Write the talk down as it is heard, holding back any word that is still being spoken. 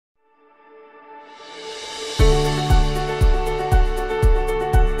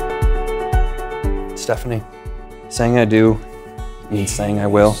Stephanie. Saying I do means saying I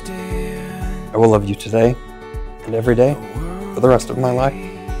will. I will love you today and every day for the rest of my life.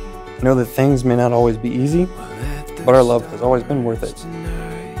 I know that things may not always be easy, but our love has always been worth it.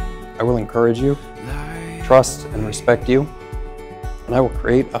 I will encourage you, trust and respect you, and I will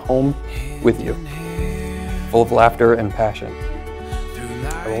create a home with you, full of laughter and passion.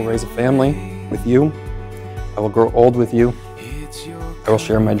 I will raise a family with you. I will grow old with you. I will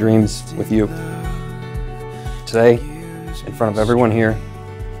share my dreams with you. Today, in front of everyone here,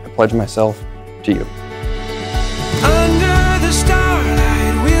 I pledge myself to you. Under the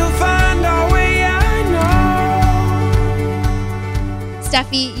starlight, we'll find our way, I know.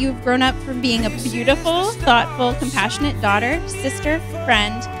 Steffi, you've grown up from being a beautiful, thoughtful, compassionate daughter, sister,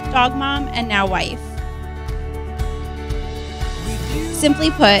 friend, dog mom, and now wife.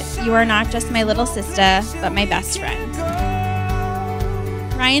 Simply put, you are not just my little sister, but my best friend.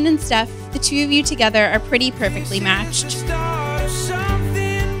 Ryan and Steph, the two of you together are pretty perfectly matched.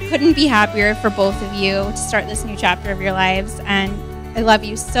 Couldn't be happier for both of you to start this new chapter of your lives, and I love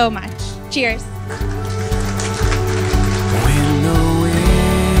you so much. Cheers.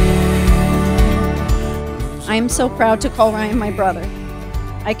 I am so proud to call Ryan my brother.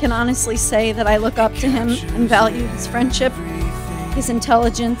 I can honestly say that I look up to him and value his friendship, his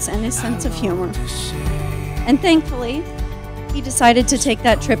intelligence, and his sense of humor. And thankfully, he decided to take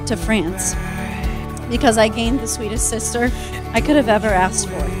that trip to France because I gained the sweetest sister I could have ever asked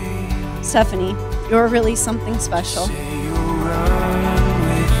for. Stephanie, you're really something special.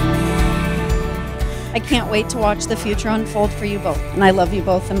 I can't wait to watch the future unfold for you both, and I love you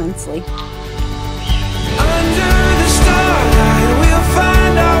both immensely. Under the starlight, we'll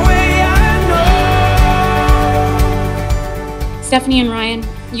find our way, I know. Stephanie and Ryan,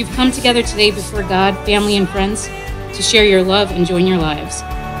 you've come together today before God, family, and friends to share your love and join your lives.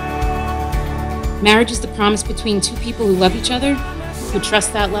 Marriage is the promise between two people who love each other, who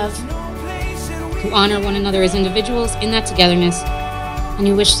trust that love, who honor one another as individuals in that togetherness, and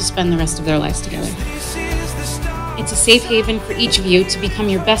who wish to spend the rest of their lives together. It's a safe haven for each of you to become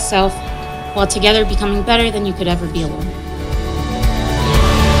your best self while together becoming better than you could ever be alone.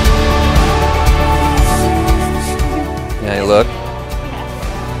 Yeah, you look.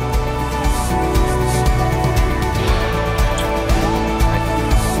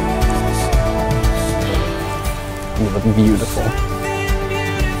 You look beautiful.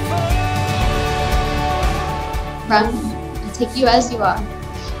 Ryan, I take you as you are,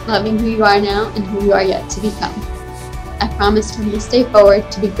 loving who you are now and who you are yet to become. I promise from this day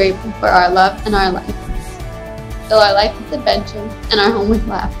forward to be grateful for our love and our life. Fill our life with adventure and our home with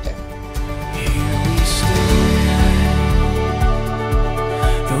laughter.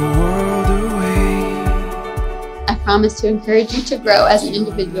 I promise to encourage you to grow as an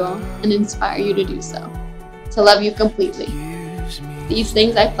individual and inspire you to do so. To love you completely. These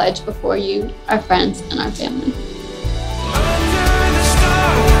things I pledge before you, our friends, and our family.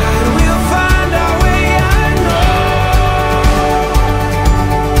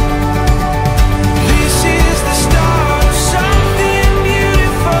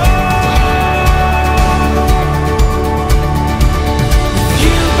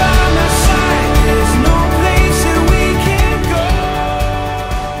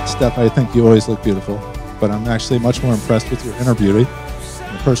 Steph, I think you always look beautiful, but I'm actually much more impressed with your inner beauty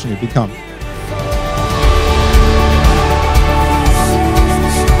and the person you've become.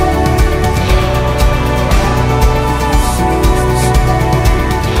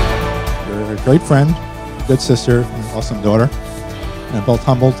 You're a great friend, a good sister, and an awesome daughter, and I'm both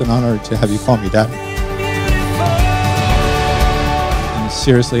humbled and honored to have you call me Dad. And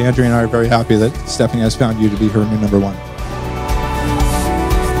seriously, Andrea and I are very happy that Stephanie has found you to be her new number one.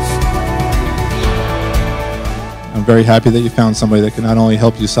 I'm very happy that you found somebody that can not only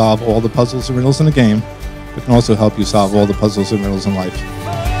help you solve all the puzzles and riddles in the game, but can also help you solve all the puzzles and riddles in life.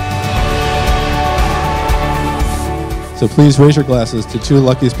 So please raise your glasses to two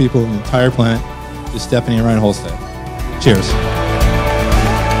luckiest people on the entire planet, to Stephanie and Ryan Holstead. Cheers.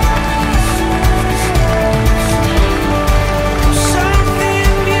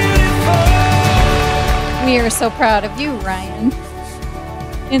 We are so proud of you, Ryan,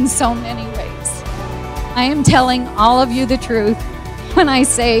 in so many ways. I am telling all of you the truth when I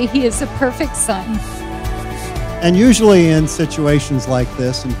say he is a perfect son. And usually in situations like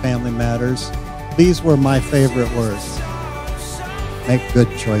this in family matters, these were my favorite words. Make good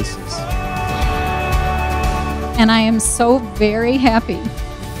choices. And I am so very happy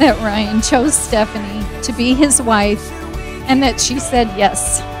that Ryan chose Stephanie to be his wife and that she said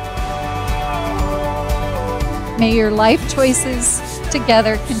yes. May your life choices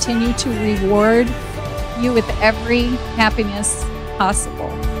together continue to reward you with every happiness possible.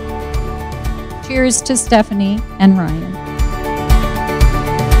 Cheers to Stephanie and Ryan.